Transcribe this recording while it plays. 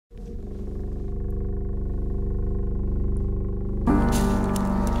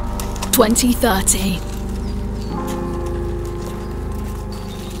2030.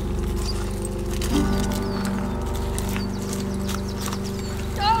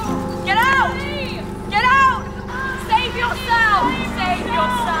 Get out! Get out! Save yourself! Save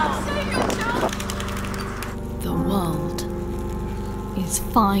yourself! Save yourself! The world is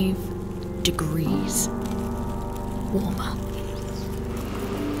 5 degrees warmer.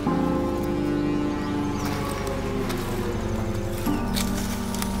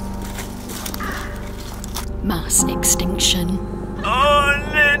 Mass extinction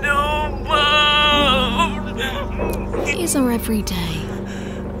is our everyday.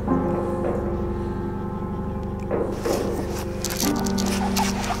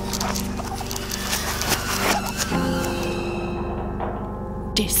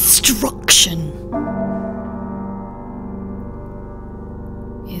 Destruction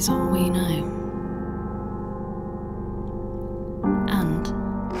is all we know. And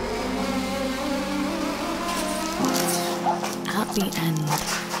at the end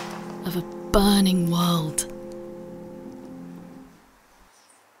of a burning world.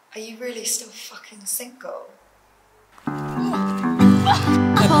 Are you really still fucking single?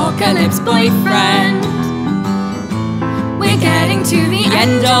 Apocalypse boyfriend, we're getting to the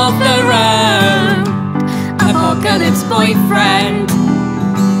end of the road. Apocalypse boyfriend,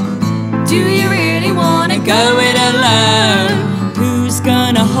 do you really wanna go it alone? Who's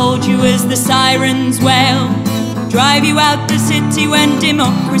gonna hold you as the sirens wail? Drive you out the city when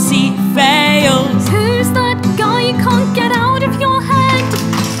democracy fails? Who's that guy you can't get out of your head?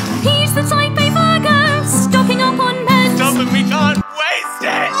 He's the type A virgo, stocking up on meds. Stop it, we can't waste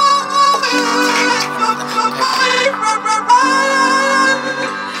it!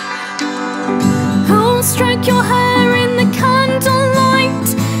 Who'll stroke your hair in the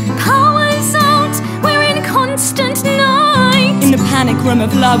candlelight? Power's out, we're in constant night. In the panic room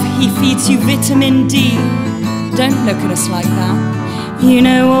of love, he feeds you vitamin D. Don't look at us like that, you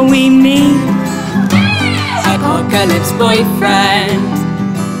know what we mean. Apocalypse boyfriend,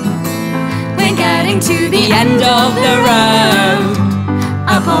 we're getting to the end of the road.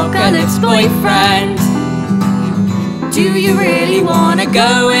 Apocalypse boyfriend, do you really wanna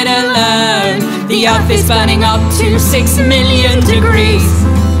go it alone? The earth is burning up to 6 million degrees.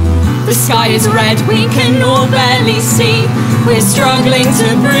 The sky is red, we can all barely see. We're struggling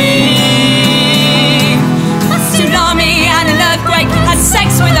to breathe. A tsunami and an earthquake had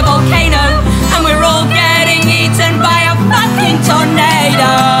sex with a volcano, and we're all getting eaten by a fucking tornado.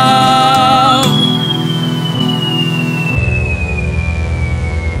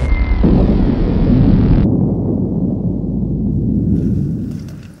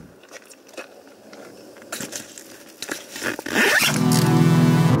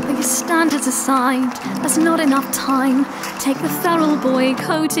 Standards aside, there's not enough time. Take the feral boy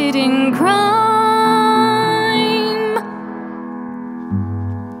coated in crime.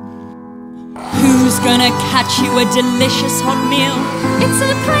 Who's gonna catch you a delicious hot meal? It's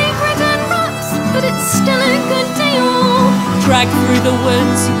a plague-ridden rat, but it's still a good deal. Drag through the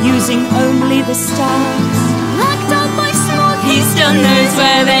woods using only the stars. Locked up by smog, he still knows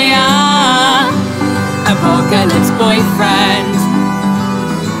where they are. Apocalypse boyfriend,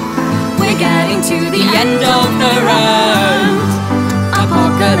 we're getting to the end of the road.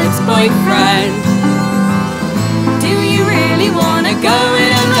 Apocalypse boyfriend, do you really wanna go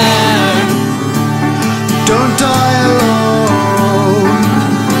it alone? Don't die alone.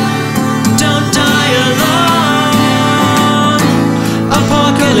 Don't die alone.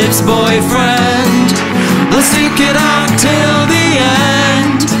 Apocalypse boyfriend, let's stick it out till the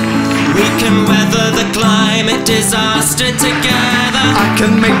end. We can weather the climate disaster together. I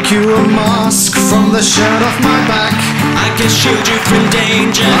can make you a mask from the shirt off my back. I can shield you from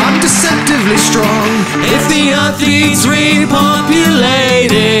danger. I'm deceptively strong. If the earth needs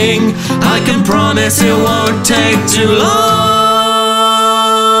repopulating, I can promise it won't take too long.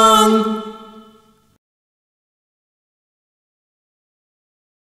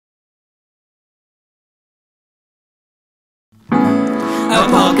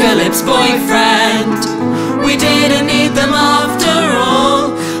 Apocalypse boyfriend, we didn't need them after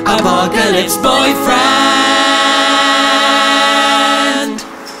all. Apocalypse boyfriend.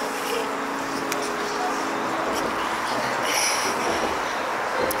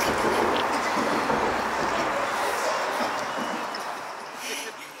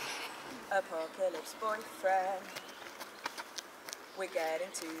 Apocalypse boyfriend, we're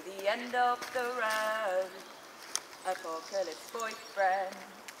getting to the end of the road. Apocalypse boyfriend,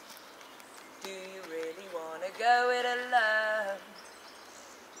 do you really wanna go it alone?